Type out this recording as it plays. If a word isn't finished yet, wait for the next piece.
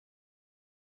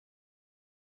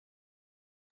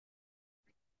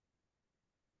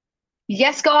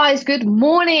Yes, guys, good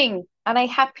morning and a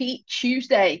happy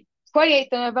Tuesday,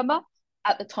 28th of November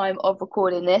at the time of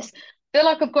recording this. Feel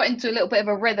like I've got into a little bit of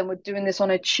a rhythm with doing this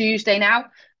on a Tuesday now.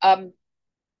 Um,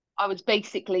 I was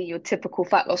basically your typical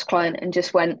fat loss client and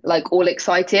just went like all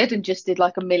excited and just did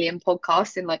like a million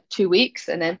podcasts in like 2 weeks.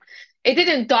 And then it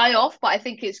didn't die off, but I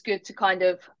think it's good to kind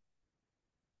of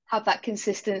have that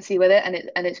consistency with it.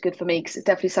 And it's good for me because it's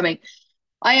definitely something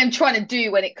I am trying to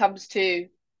do when it comes to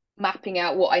mapping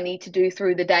out what I need to do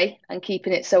through the day and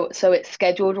keeping it so it's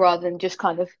scheduled rather than just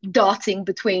kind of darting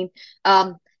between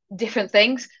um different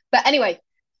things. But anyway,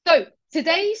 so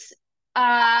today's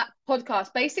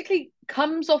podcast basically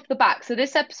comes off the back. So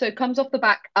this episode comes off the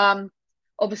back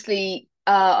obviously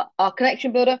our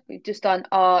connection builder. We've just done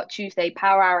our Tuesday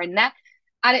power hour in there.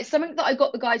 And it's something that I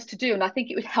got the guys to do, and I think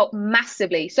it would help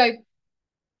massively. So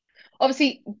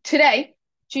obviously today,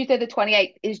 Tuesday the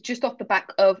 28th, is just off the back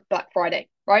of Black Friday,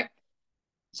 right?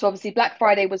 So obviously Black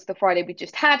Friday was the Friday we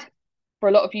just had. For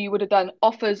a lot of you, you would have done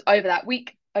offers over that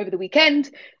week, over the weekend.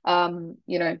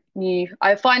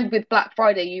 I find with Black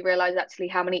Friday, you realize actually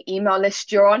how many email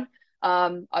lists you're on.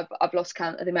 I've lost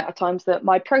count of the amount of times that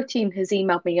my pro team has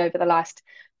emailed me over the last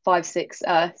 5, 6,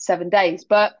 7 days.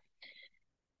 But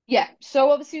yeah,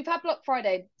 so obviously we've had Black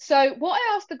Friday. So what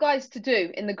I asked the guys to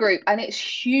do in the group, and it's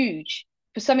huge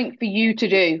for something for you to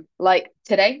do, like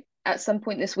today at some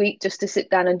point this week, just to sit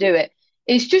down and do it,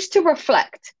 is just to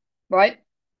reflect, right?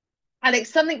 And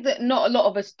it's something that not a lot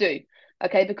of us do,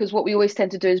 okay? Because what we always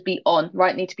tend to do is be on,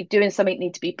 right? Need to be doing something,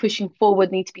 need to be pushing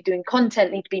forward, need to be doing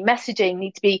content, need to be messaging,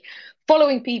 need to be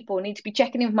following people, need to be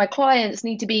checking in with my clients,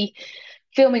 need to be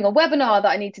filming a webinar that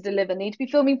I need to deliver, need to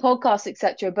be filming podcasts,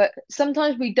 etc. But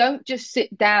sometimes we don't just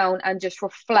sit down and just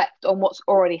reflect on what's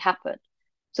already happened.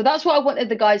 So that's what I wanted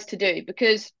the guys to do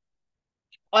because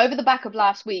over the back of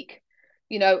last week,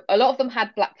 a lot of them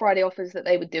had Black Friday offers that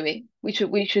they were doing, which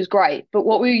was great. But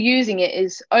what we were using it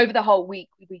is over the whole week,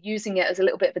 we were using it as a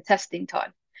little bit of a testing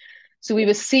time. So we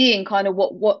were seeing kind of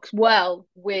what works well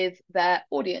with their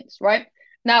audience, right?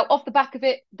 Now, off the back of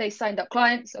it, they signed up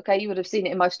clients. Okay, you would have seen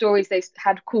it in my stories. They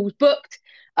had calls booked.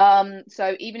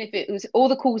 So even if it was all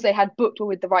the calls they had booked were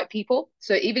with the right people.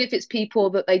 So even if it's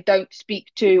people that they don't speak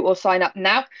to or sign up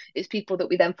now, it's people that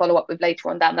we then follow up with later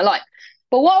on down the line.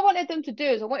 But what I wanted them to do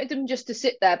is I wanted them just to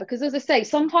sit there because, as I say,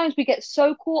 sometimes we get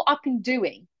so caught up in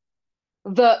doing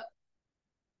that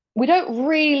we don't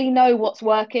really know what's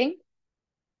working.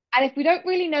 And if we don't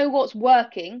really know what's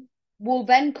working, we'll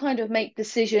then kind of make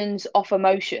decisions off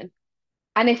emotion.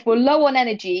 And if we're low on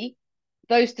energy,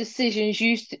 those decisions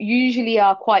usually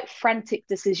are quite frantic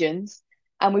decisions.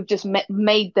 And we've just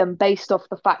made them based off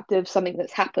the fact of something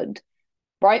that's happened,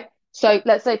 right? So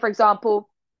let's say, for example,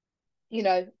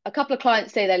 a couple of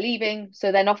clients say they're leaving.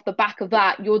 So then off the back of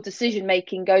that, your decision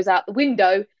making goes out the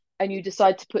window and you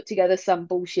decide to put together some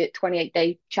bullshit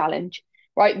 28-day challenge,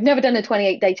 right? You've never done a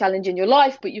 28-day challenge in your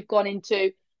life, but you've gone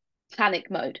into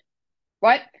panic mode,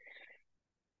 right?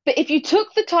 But if you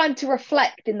took the time to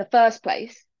reflect in the first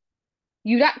place,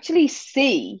 you'd actually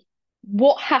see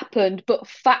what happened, but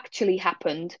factually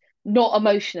happened, not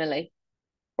emotionally,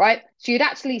 right? So you'd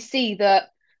actually see that,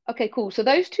 okay, cool. So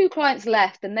those two clients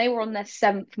left and they were on their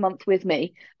seventh month with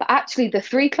me. But actually, the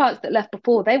three clients that left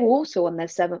before, they were also on their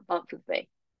seventh month with me.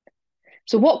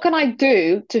 So what can I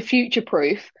do to future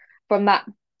proof from that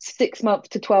 6 month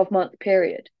to 12-month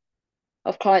period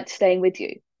of clients staying with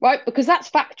you? Right? Because that's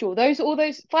factual. All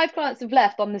those five clients have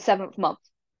left on the seventh month.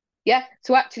 Yeah.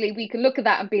 So actually we can look at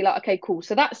that and be like, okay, cool.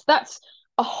 So that's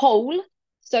a hole,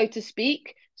 so to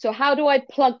speak. So how do I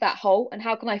plug that hole and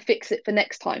how can I fix it for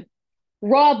next time?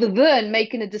 Rather than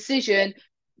making a decision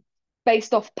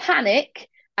based off panic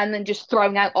and then just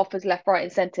throwing out offers left, right,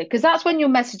 and center. Because that's when your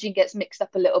messaging gets mixed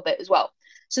up a little bit as well.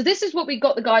 So this is what we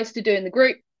got the guys to do in the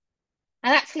group.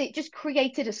 And actually it just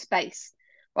created a space.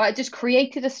 Right, it just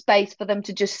created a space for them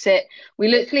to just sit. We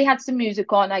literally had some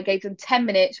music on. I gave them 10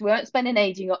 minutes. We weren't spending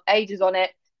ages on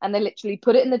it. And they literally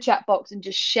put it in the chat box and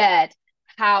just shared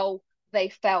how they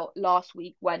felt last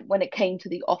week when it came to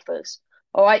the offers.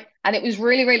 All right. And it was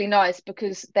really, really nice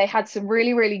because they had some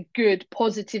really, really good,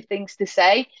 positive things to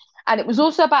say. And it was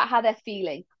also about how they're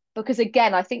feeling. Because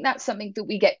again, I think that's something that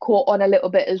we get caught on a little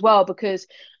bit as well, because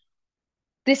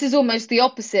this is almost the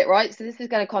opposite, right? So this is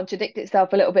going to contradict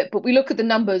itself a little bit, but we look at the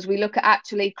numbers, we look at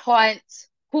actually clients,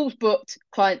 calls booked,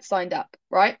 clients signed up,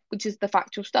 right? Which is the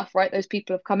factual stuff, right? Those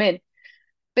people have come in.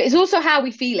 But it's also how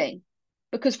we're feeling.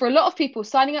 Because for a lot of people,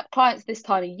 signing up clients this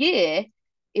time of year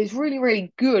is really,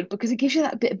 really good because it gives you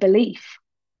that bit of belief.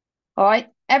 All right.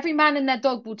 Every man and their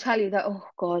dog will tell you that, oh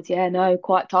God, yeah, no,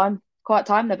 quiet time,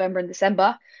 November and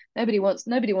December. Nobody wants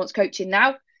coaching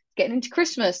now. getting into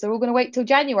Christmas. They're all going to wait till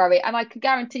January. And I can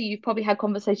guarantee you've probably had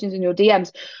conversations in your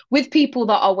DMs with people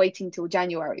that are waiting till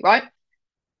January, right?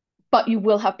 But you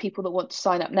will have people that want to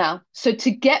sign up now. So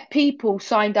to get people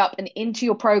signed up and into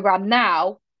your program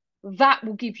now, that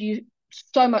will give you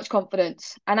so much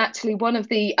confidence. And actually, one of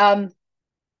the I'm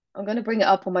going to bring it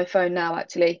up on my phone now,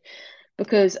 actually,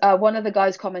 because one of the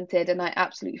guys commented and I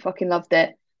absolutely fucking loved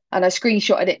it. And I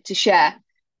screenshotted it to share.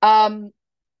 Um,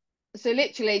 so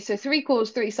literally, so 3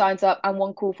 calls, 3 signs up, and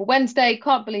 1 call for Wednesday.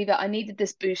 Can't believe it. I needed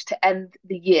this boost to end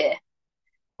the year,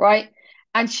 right?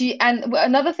 And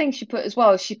another thing she put as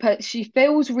well, she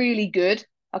feels really good,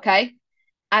 okay?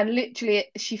 And literally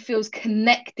she feels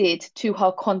connected to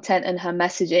her content and her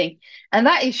messaging. And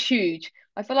that is huge.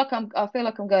 I feel like I'm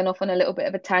going off on a little bit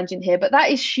of a tangent here, but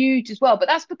that is huge as well. But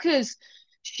that's because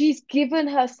she's given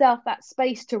herself that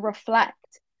space to reflect.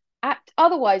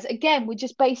 Otherwise, again, we're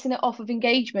just basing it off of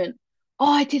engagement.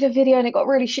 Oh, I did a video and it got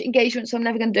really shit engagement, so I'm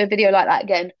never going to do a video like that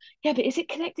again. Yeah, but is it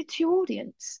connected to your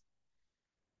audience?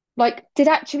 Like, did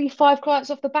actually 5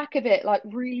 clients off the back of it like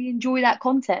really enjoy that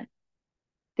content?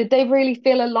 Did they really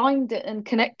feel aligned and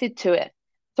connected to it?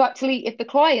 So actually, if the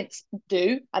clients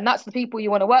do, and that's the people you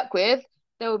want to work with,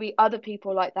 there will be other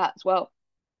people like that as well.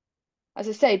 As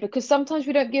I say, because sometimes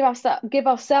we don't give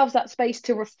ourselves that space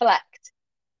to reflect.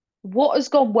 What has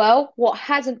gone well? What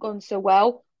hasn't gone so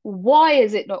well? Why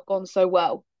has it not gone so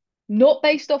well? Not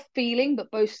based off feeling, but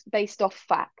both based off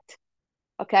fact.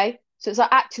 Okay. So it's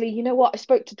like, actually, you know what? I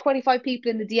spoke to 25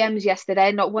 people in the DMs yesterday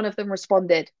and not one of them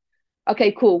responded.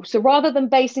 Okay, cool. So rather than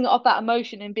basing it off that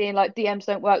emotion and being like DMs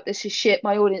don't work, this is shit,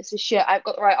 my audience is shit, I've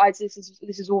got the right eyes, this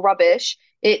is all rubbish.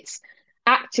 It's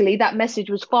actually that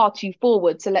message was far too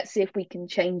forward. So let's see if we can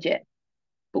change it.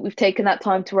 But we've taken that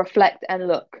time to reflect and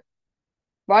look.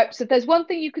 Right. So if there's one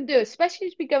thing you can do, especially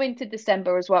as we go into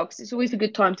December as well, because it's always a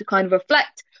good time to kind of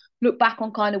reflect, look back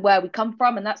on kind of where we come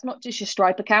from. And that's not just your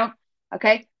Stripe account.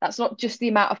 Okay. That's not just the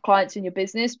amount of clients in your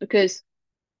business, because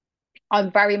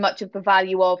I'm very much of the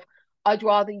value of I'd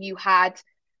rather you had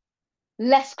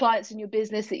less clients in your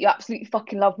business that you absolutely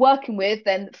fucking love working with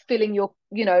than filling your,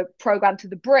 program to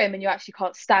the brim and you actually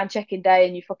can't stand check-in day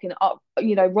and you fucking up,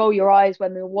 roll your eyes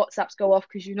when the WhatsApps go off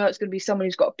because it's going to be someone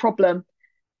who's got a problem.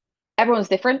 Everyone's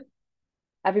different.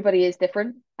 Everybody is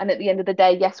different. And at the end of the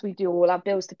day, yes, we do all have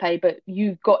bills to pay, but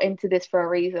you've got into this for a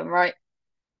reason, right?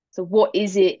 So what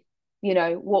is it,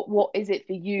 what is it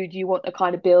for you? Do you want to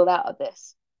kind of build out of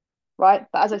this? Right.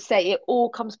 But as I say, it all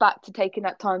comes back to taking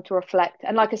that time to reflect.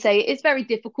 And like I say, it's very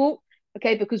difficult,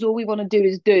 okay, because all we want to do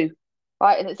is do,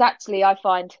 right? And it's actually, I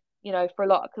find, for a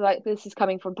lot, because like this is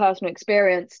coming from personal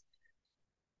experience,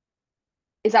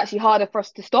 it's actually harder for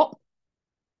us to stop.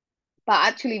 But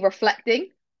actually reflecting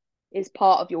is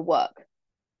part of your work,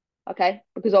 okay?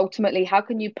 Because ultimately, how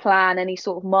can you plan any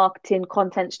sort of marketing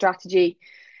content strategy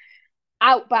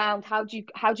outbound? How do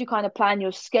you kind of plan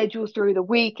your schedule through the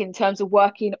week in terms of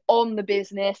working on the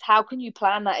business? How can you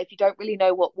plan that if you don't really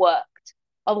know what worked?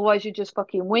 Otherwise you're just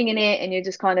fucking winging it and you're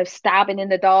just kind of stabbing in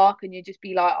the dark and you just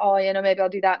be like, oh, maybe I'll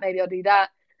do that, maybe I'll do that.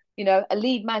 A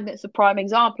lead magnet's a prime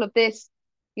example of this.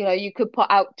 You could put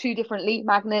out 2 different lead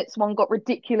magnets. One got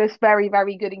ridiculous, very,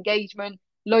 very good engagement.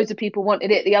 Loads of people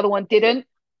wanted it. The other one didn't.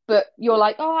 But you're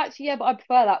like, oh, actually, yeah, but I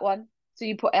prefer that one. So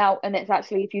you put out, and it's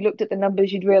actually, if you looked at the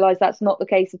numbers, you'd realize that's not the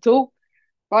case at all,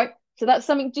 right? So that's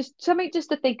something just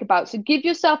to think about. So give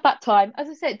yourself that time. As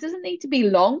I said, it doesn't need to be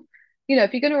long.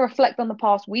 If you're going to reflect on the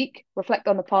past week, reflect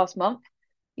on the past month,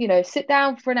 sit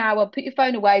down for an hour, put your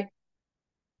phone away,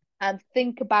 and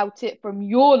think about it from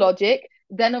your logic.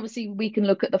 Then obviously we can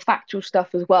look at the factual stuff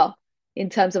as well in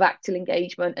terms of actual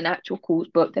engagement and actual calls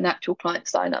booked and actual client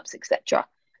signups, etc.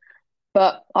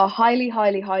 But I highly,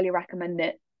 highly, highly recommend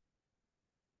it.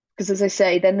 Because as I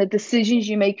say, then the decisions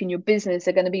you make in your business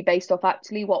are going to be based off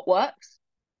actually what works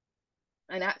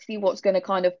and actually what's going to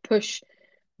kind of push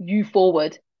you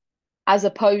forward, as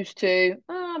opposed to,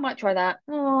 oh, I might try that.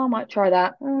 Oh, I might try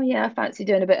that. Oh, yeah, I fancy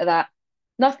doing a bit of that.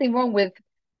 Nothing wrong with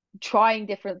trying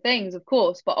different things, of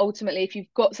course, but ultimately, if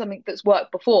you've got something that's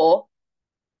worked before,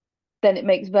 then it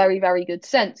makes very, very good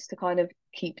sense to kind of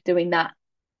keep doing that.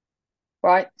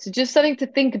 Right. So just something to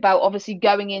think about, obviously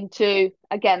going into,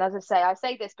 again, as I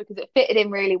say this because it fitted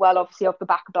in really well, obviously off the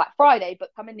back of Black Friday,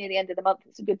 but coming near the end of the month,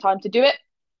 it's a good time to do it.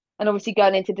 And obviously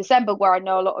going into December, where I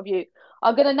know a lot of you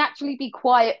are going to naturally be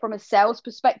quiet from a sales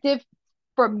perspective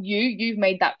from you've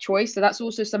made that choice. So that's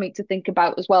also something to think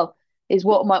about as well, is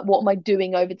what am I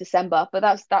doing over December? But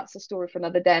that's a story for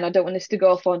another day. And I don't want us to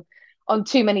go off on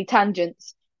too many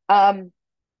tangents.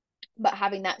 But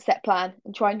having that set plan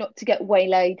and trying not to get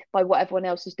waylaid by what everyone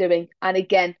else is doing. And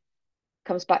again,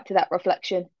 comes back to that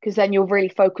reflection, because then you're really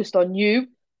focused on you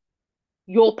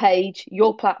your page,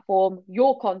 your platform,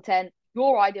 your content,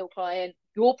 your ideal client,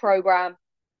 your program,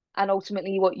 and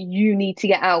ultimately what you need to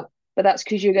get out. But that's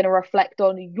because you're going to reflect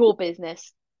on your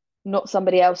business, not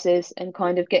somebody else's, and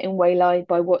kind of getting waylaid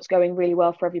by what's going really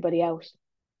well for everybody else,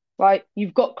 right?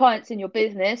 You've got clients in your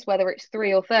business, whether it's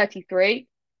 3 or 33.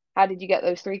 How did you get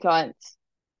those 3 clients?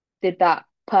 Did that.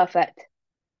 Perfect.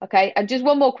 Okay. And just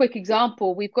one more quick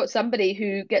example. We've got somebody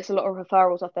who gets a lot of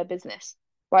referrals off their business,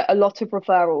 right? A lot of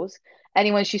referrals.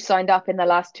 Anyone she's signed up in the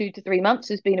last 2 to 3 months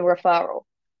has been a referral,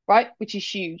 right? Which is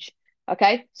huge.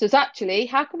 Okay. So it's actually,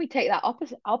 how can we take that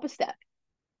up a step?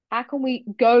 How can we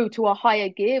go to a higher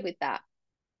gear with that?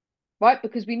 Right?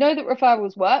 Because we know that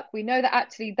referrals work. We know that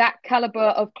actually that caliber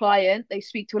of client, they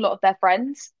speak to a lot of their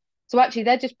friends. So actually,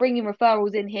 they're just bringing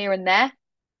referrals in here and there.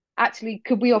 Actually,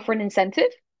 could we offer an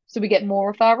incentive so we get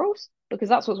more referrals? Because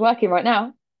that's what's working right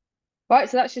now. Right.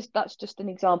 So that's just an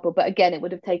example. But again, it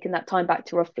would have taken that time back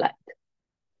to reflect.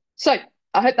 So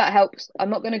I hope that helps. I'm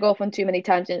not going to go off on too many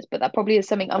tangents, but that probably is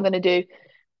something I'm going to do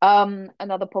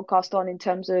another podcast on in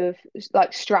terms of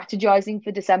like strategizing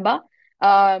for December.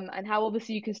 And how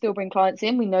obviously you can still bring clients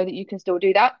in. We know that you can still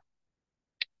do that.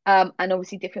 And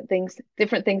obviously different things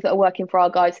that are working for our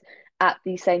guys at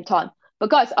the same time. But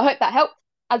guys, I hope that helped.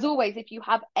 As always, if you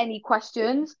have any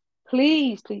questions,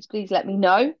 please let me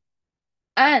know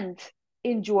and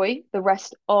enjoy the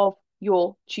rest of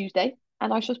your Tuesday.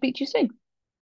 And I shall speak to you soon.